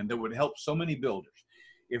over again that would help so many builders.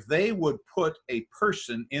 If they would put a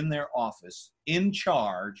person in their office in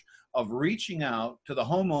charge of reaching out to the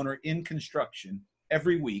homeowner in construction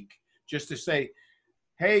every week, just to say,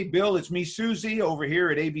 hey, Bill, it's me, Susie, over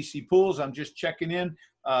here at ABC Pools. I'm just checking in.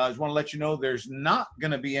 I just want to let you know there's not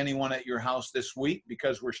going to be anyone at your house this week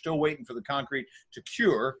because we're still waiting for the concrete to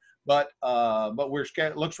cure. But we're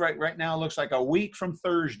looks right now. Looks like a week from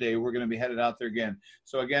Thursday we're going to be headed out there again.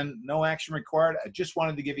 So again, no action required. I just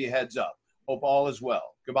wanted to give you a heads up. Hope all is well.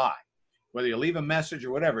 Goodbye. Whether you leave a message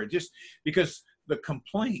or whatever, just because the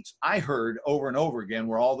complaints I heard over and over again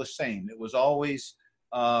were all the same. It was always,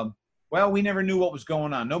 well, we never knew what was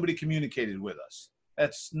going on. Nobody communicated with us.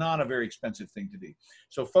 That's not a very expensive thing to do.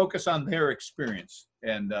 So focus on their experience,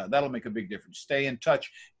 and that'll make a big difference. Stay in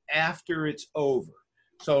touch after it's over.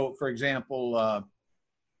 So, for example,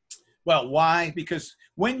 well, why? Because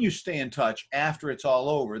when you stay in touch after it's all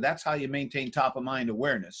over, that's how you maintain top of mind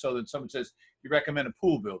awareness. So that someone says, you recommend a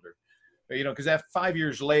pool builder. You know, because after 5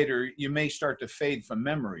 years later, you may start to fade from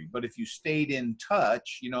memory. But if you stayed in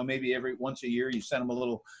touch, you know, maybe every once a year you send them a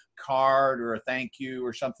little card or a thank you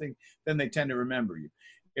or something, then they tend to remember you.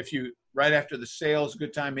 If you, right after the sale is a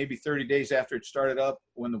good time, maybe 30 days after it started up,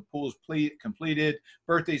 when the pool is completed,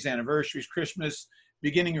 birthdays, anniversaries, Christmas,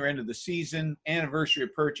 beginning or end of the season, anniversary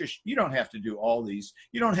of purchase, you don't have to do all these.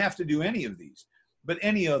 You don't have to do any of these. But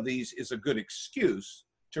any of these is a good excuse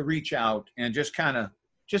to reach out and just kind of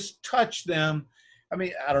just touch them. I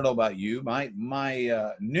mean, I don't know about you. My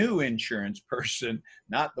new insurance person,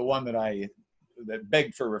 not the one that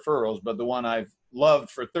begged for referrals, but the one I've loved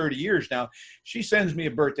for 30 years now, she sends me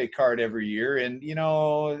a birthday card every year. And, you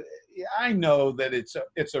know, I know that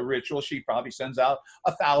it's a ritual. She probably sends out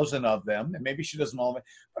 1,000 of them, and maybe she doesn't all of it,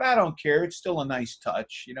 but I don't care. It's still a nice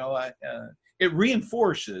touch. You know, it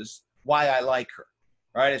reinforces why I like her.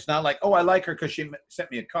 Right? It's not like, oh, I like her because she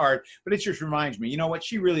sent me a card, but it just reminds me, you know what?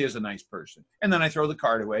 She really is a nice person. And then I throw the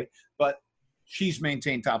card away, but she's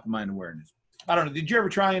maintained top of mind awareness. I don't know. Did you ever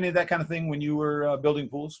try any of that kind of thing when you were building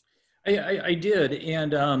pools? I did,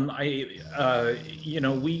 and you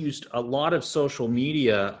know, we used a lot of social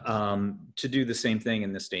media to do the same thing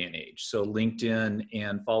in this day and age. So LinkedIn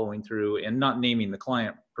and following through, and not naming the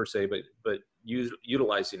client per se, but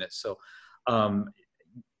utilizing it. So,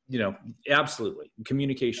 you know, absolutely,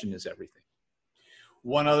 communication is everything.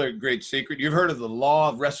 One other great secret, you've heard of the law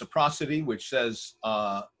of reciprocity, which says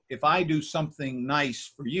if I do something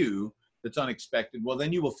nice for you that's unexpected, well,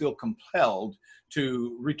 then you will feel compelled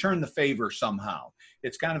to return the favor somehow.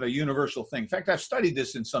 It's kind of a universal thing. In fact, I've studied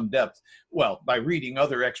this in some depth, well, by reading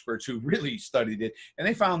other experts who really studied it, and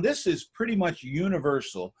they found this is pretty much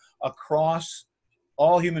universal across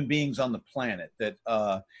all human beings on the planet, that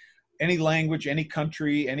any language, any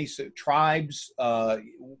country, any tribes,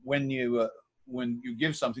 when you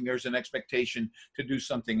give something, there's an expectation to do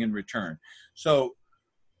something in return. So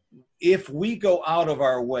if we go out of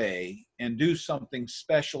our way and do something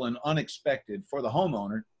special and unexpected for the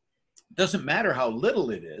homeowner, it doesn't matter how little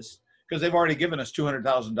it is, because they've already given us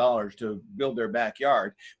 $200,000 to build their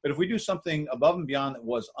backyard. But if we do something above and beyond that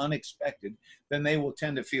was unexpected, then they will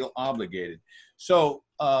tend to feel obligated. So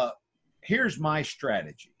here's my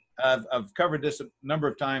strategy. I've covered this a number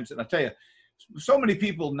of times, and I'll tell you, so many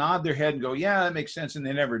people nod their head and go, yeah, that makes sense, and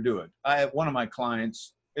they never do it. I have one of my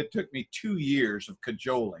clients, it took me 2 years of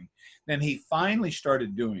cajoling. Then he finally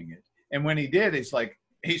started doing it. And when he did, it's like,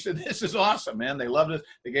 he said, this is awesome, man. They loved us.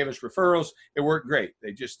 They gave us referrals. It worked great.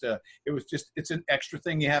 They just, it's an extra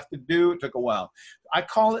thing you have to do. It took a while. I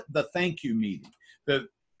call it the thank you meeting. And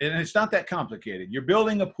it's not that complicated. You're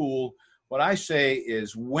building a pool. What I say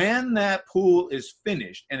is when that pool is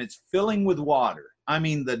finished and it's filling with water, I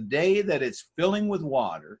mean, the day that it's filling with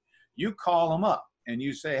water, you call them up and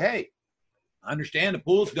you say, hey, I understand the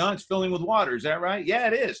pool's done. It's filling with water. Is that right? Yeah,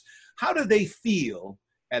 it is. How do they feel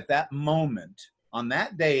at that moment on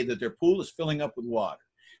that day that their pool is filling up with water?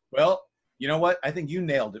 Well, you know what? I think you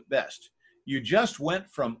nailed it best. You just went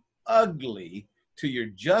from ugly till you're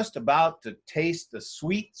just about to taste the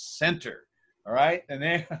sweet center. All right. And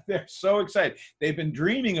they're so excited. They've been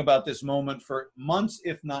dreaming about this moment for months,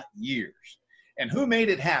 if not years. And who made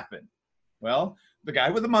it happen? Well, the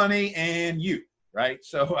guy with the money and you, right?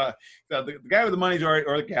 So the guy with the money's already,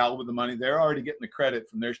 or the gal with the money, they're already getting the credit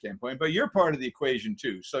from their standpoint, but you're part of the equation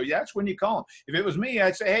too. So yeah, that's when you call them. If it was me,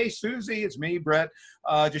 I'd say, hey, Susie, it's me, Brett,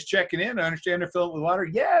 just checking in. I understand they're filling with water.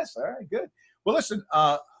 Yes. All right, good. Well, listen,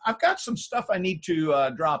 I've got some stuff I need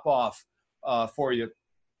to drop off for you.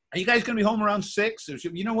 Are you guys going to be home around 6?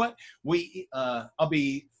 You know what? I'll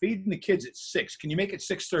be feeding the kids at 6. Can you make it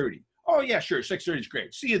 6:30? Oh, yeah, sure. 6:30 is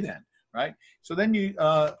great. See you then, right? So then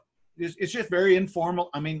it's just very informal.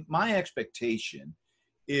 I mean, my expectation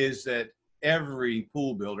is that every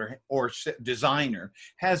pool builder or designer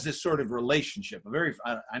has this sort of relationship.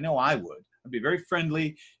 I know I would. I'd be very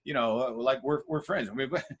friendly, like we're friends. I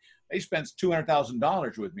mean, they spent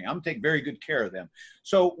 $200,000 with me. I'm going to take very good care of them.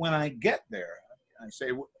 So when I get there, I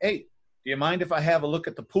say, hey, do you mind if I have a look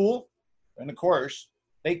at the pool? And of course,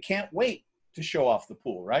 they can't wait to show off the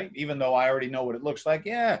pool, right? Even though I already know what it looks like.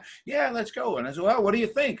 Yeah, let's go. And I said, well, what do you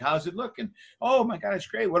think? How's it looking? Oh my God, it's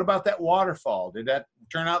great. What about that waterfall? Did that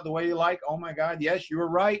turn out the way you like? Oh my God, yes, you were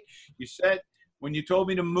right. You said when you told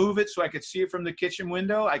me to move it so I could see it from the kitchen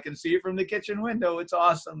window, I can see it from the kitchen window. It's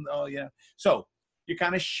awesome. Oh yeah. So you're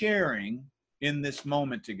kind of sharing in this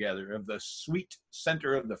moment together of the sweet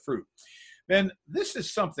center of the fruit. Then this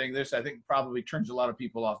is something, I think probably turns a lot of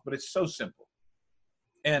people off, but it's so simple.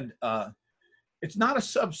 And it's not a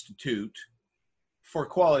substitute for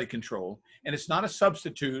quality control, and it's not a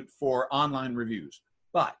substitute for online reviews.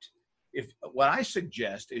 But what I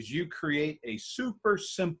suggest is you create a super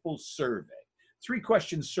simple survey,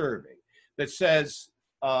 3-question survey that says,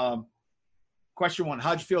 question 1,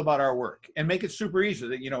 how'd you feel about our work? And make it super easy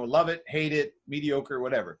that, love it, hate it, mediocre,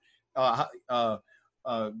 whatever.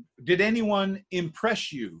 Did anyone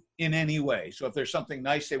impress you in any way? So if there's something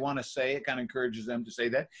nice they want to say, it kind of encourages them to say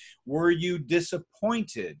that. Were you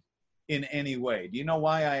disappointed in any way? Do you know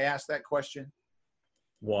why I asked that question?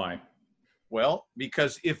 Why? Well,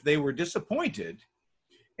 because if they were disappointed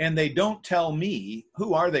and they don't tell me,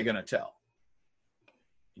 who are they going to tell?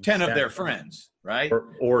 10 of their friends, right?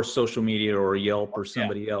 Or social media or Yelp or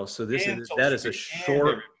somebody else. So that is a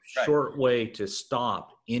short way to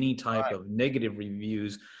stop any type of negative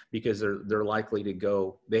reviews, because they're likely to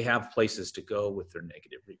go, they have places to go with their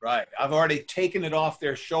negative reviews. Right. I've already taken it off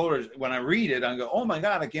their shoulders. When I read it, I go, oh my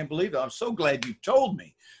God, I can't believe it. I'm so glad you told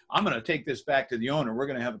me. I'm going to take this back to the owner. We're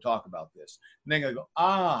going to have a talk about this. And they're going to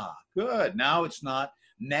go, good. Now it's not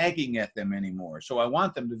nagging at them anymore. So I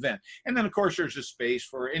want them to vent. And then of course there's a space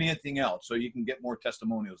for anything else, so you can get more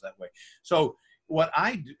testimonials that way. So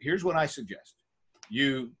here's what I suggest.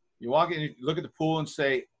 You walk in, you look at the pool and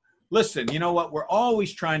say, listen, you know what? We're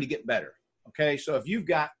always trying to get better. Okay. So if you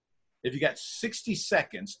got 60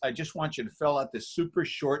 seconds, I just want you to fill out this super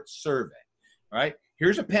short survey. All right.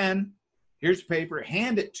 Here's a pen. Here's paper.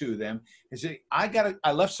 Hand it to them and say,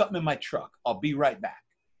 I left something in my truck. I'll be right back.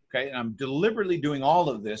 Okay. And I'm deliberately doing all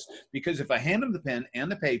of this because if I hand them the pen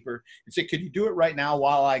and the paper and say, could you do it right now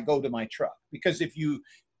while I go to my truck? Because if you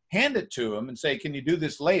hand it to them and say, can you do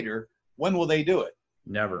this later? When will they do it?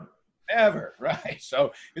 Never. Right?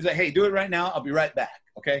 So he's like, hey, do it right now. I'll be right back.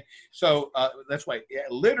 Okay. So that's why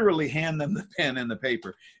literally hand them the pen and the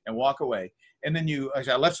paper and walk away. And then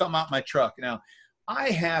I left something out in my truck. Now, I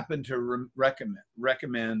happen to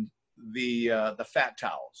recommend the fat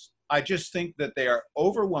towels. I just think that they are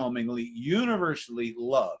overwhelmingly, universally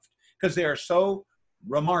loved because they are so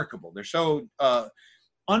remarkable. They're so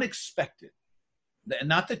unexpected.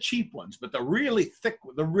 Not the cheap ones, but the really thick,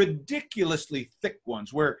 the ridiculously thick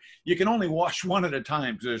ones where you can only wash one at a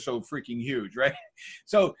time because they're so freaking huge, right?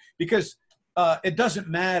 So because it doesn't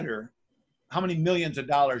matter how many millions of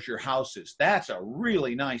dollars your house is. That's a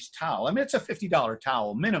really nice towel. I mean, it's a $50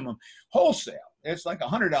 towel minimum wholesale. It's like a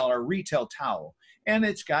 $100 retail towel. And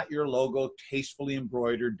it's got your logo tastefully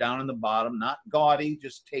embroidered down in the bottom, not gaudy,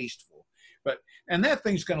 just tasteful. And that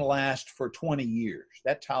thing's going to last for 20 years.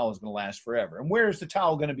 That towel is going to last forever. And where is the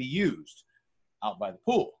towel going to be used? Out by the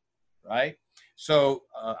pool, right? So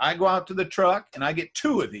I go out to the truck and I get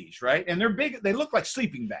 2 of these, right? And they're big. They look like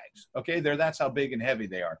sleeping bags, okay? That's how big and heavy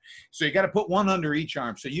they are. So you got to put one under each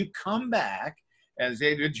arm. So you come back and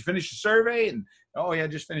say, did you finish the survey? And, oh, yeah,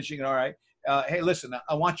 just finishing it. All right. Hey, listen,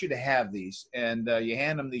 I want you to have these. And you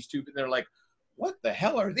hand them these 2. They're like, what the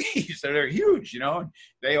hell are these? They're huge,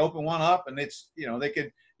 They open one up and it's,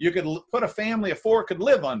 you could put a family of 4 could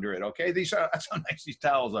live under it. Okay. That's how nice these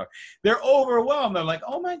towels are. They're overwhelmed. They're like,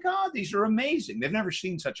 oh my God, these are amazing. They've never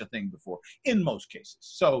seen such a thing before in most cases.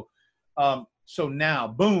 So So now,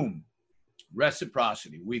 boom,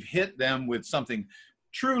 reciprocity. We've hit them with something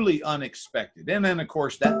truly unexpected. And then, of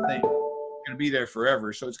course, that thing is going to be there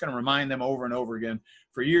forever. So it's going to remind them over and over again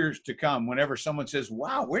for years to come. Whenever someone says,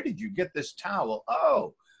 wow, where did you get this towel?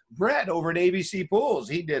 Oh, Brett over at ABC Pools.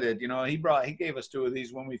 He did it. You know, he gave us 2 of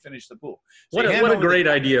these when we finished the pool. So what a great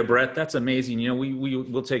idea, Brett. That's amazing. You know,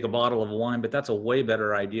 we'll take a bottle of wine, but that's a way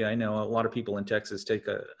better idea. I know a lot of people in Texas take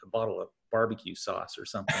a bottle of barbecue sauce or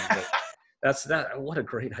something. But what a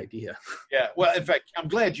great idea. Yeah. Well, in fact, I'm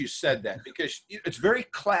glad you said that because it's very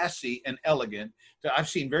classy and elegant. I've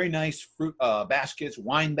seen very nice fruit baskets,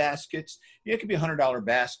 wine baskets. Yeah, it could be $100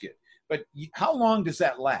 basket. But how long does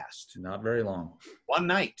that last? Not very long. One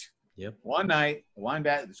night. Yep. One night, wine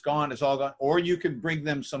basket, it's gone, it's all gone. Or you can bring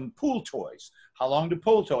them some pool toys. How long do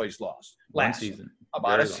pool toys last? One season.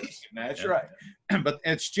 About a season. That's right. But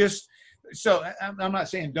it's just, so I'm not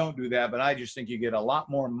saying don't do that, but I just think you get a lot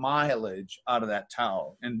more mileage out of that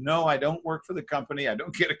towel. And no, I don't work for the company. I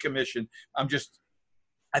don't get a commission.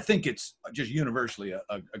 I think it's just universally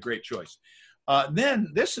a great choice.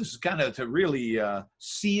 Then this is kind of to really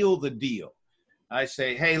seal the deal. I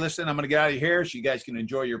say, hey, listen, I'm going to get out of here so you guys can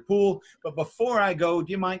enjoy your pool. But before I go,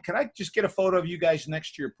 do you mind, could I just get a photo of you guys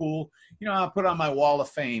next to your pool? You know, I'll put on my wall of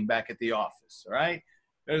fame back at the office, all right?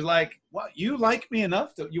 There's like, what, you like me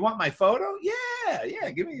enough to, you want my photo?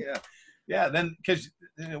 Yeah, give me a, yeah, then, because,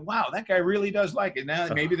 wow, that guy really does like it. Now,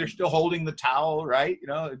 maybe they're still holding the towel, right? You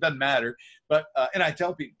know, it doesn't matter. But, and I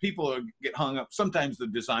tell people get hung up. Sometimes the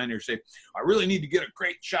designers say, I really need to get a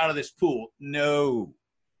great shot of this pool. No,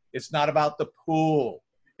 it's not about the pool.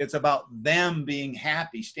 It's about them being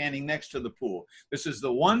happy standing next to the pool. This is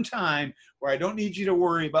the one time where I don't need you to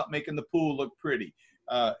worry about making the pool look pretty.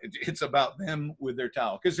 It's about them with their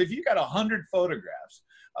towel. Because if you got 100 photographs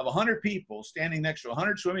of 100 people standing next to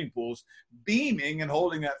 100 swimming pools, beaming and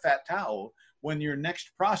holding that fat towel, when your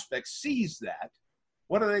next prospect sees that,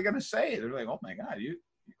 what are they going to say? They're like, oh my God, you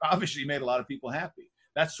obviously made a lot of people happy.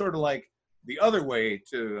 That's sort of like the other way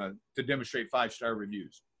to demonstrate 5-star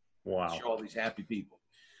reviews. Wow. Show all these happy people.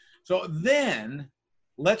 So then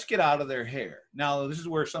let's get out of their hair. Now, this is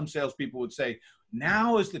where some salespeople would say,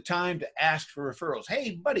 now is the time to ask for referrals.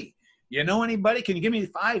 Hey, buddy, you know anybody? Can you give me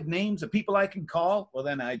 5 names of people I can call? Well,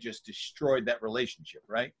 then I just destroyed that relationship,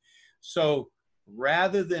 right? So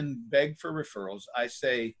rather than beg for referrals, I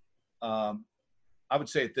say, I would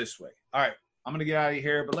say it this way. All right, I'm going to get out of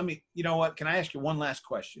here, but let me, you know what? Can I ask you one last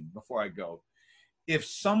question before I go? If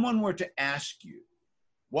someone were to ask you,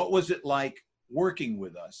 what was it like working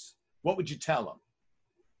with us? What would you tell them?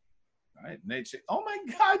 Right? And they'd say, oh my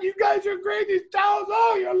God, you guys are great. These towels.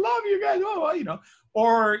 Oh, I love you guys. Oh, well, you know,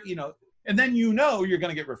 or, you know, and then, you know, you're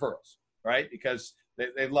going to get referrals, right? Because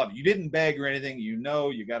they love you. You didn't beg or anything. You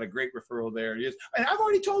know, you got a great referral there. It is. And I've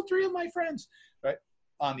already told 3 of my friends, right?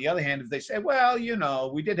 On the other hand, if they say, well, you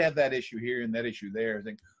know, we did have that issue here and that issue there, I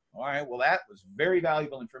think, all right, well, that was very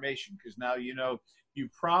valuable information because now, you know, you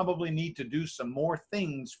probably need to do some more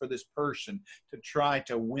things for this person to try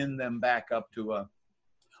to win them back up to a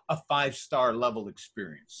 5-star level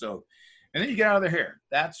experience. So, and then you get out of their hair.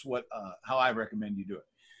 That's what, how I recommend you do it.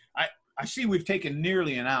 I see we've taken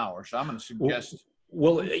nearly an hour, so I'm going to suggest.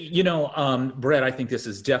 Well, you know, Brett, I think this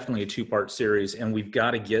is definitely a 2-part series, and we've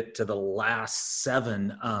got to get to the last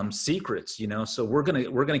 7 secrets. You know, so we're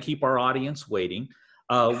gonna keep our audience waiting.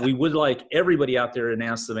 We would like everybody out there in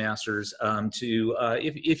Ask the Masters to,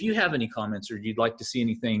 if you have any comments or you'd like to see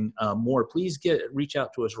anything more, please reach out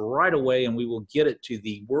to us right away, and we will get it to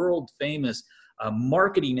the world famous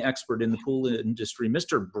marketing expert in the pool industry,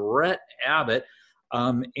 Mr. Brett Abbott.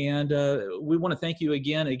 And we want to thank you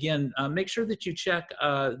again. Make sure that you check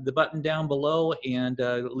the button down below and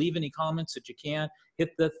leave any comments that you can.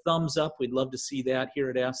 Hit the thumbs up. We'd love to see that here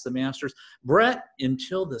at Ask the Masters. Brett,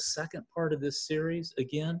 until the second part of this series,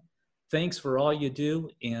 again, thanks for all you do.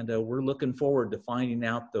 And we're looking forward to finding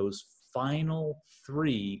out those final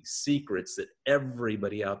 3 secrets that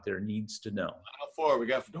everybody out there needs to know. Final 4. We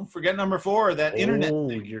got, don't forget number 4, that internet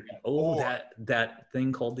thing. That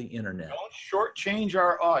thing called the internet. Don't shortchange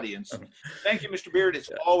our audience. Thank you, Mr. Beard. It's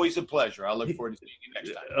always a pleasure. I look forward to seeing you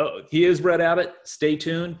next time. He is Brett Abbott. Stay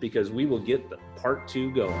tuned because we will get the part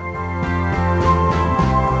 2 going.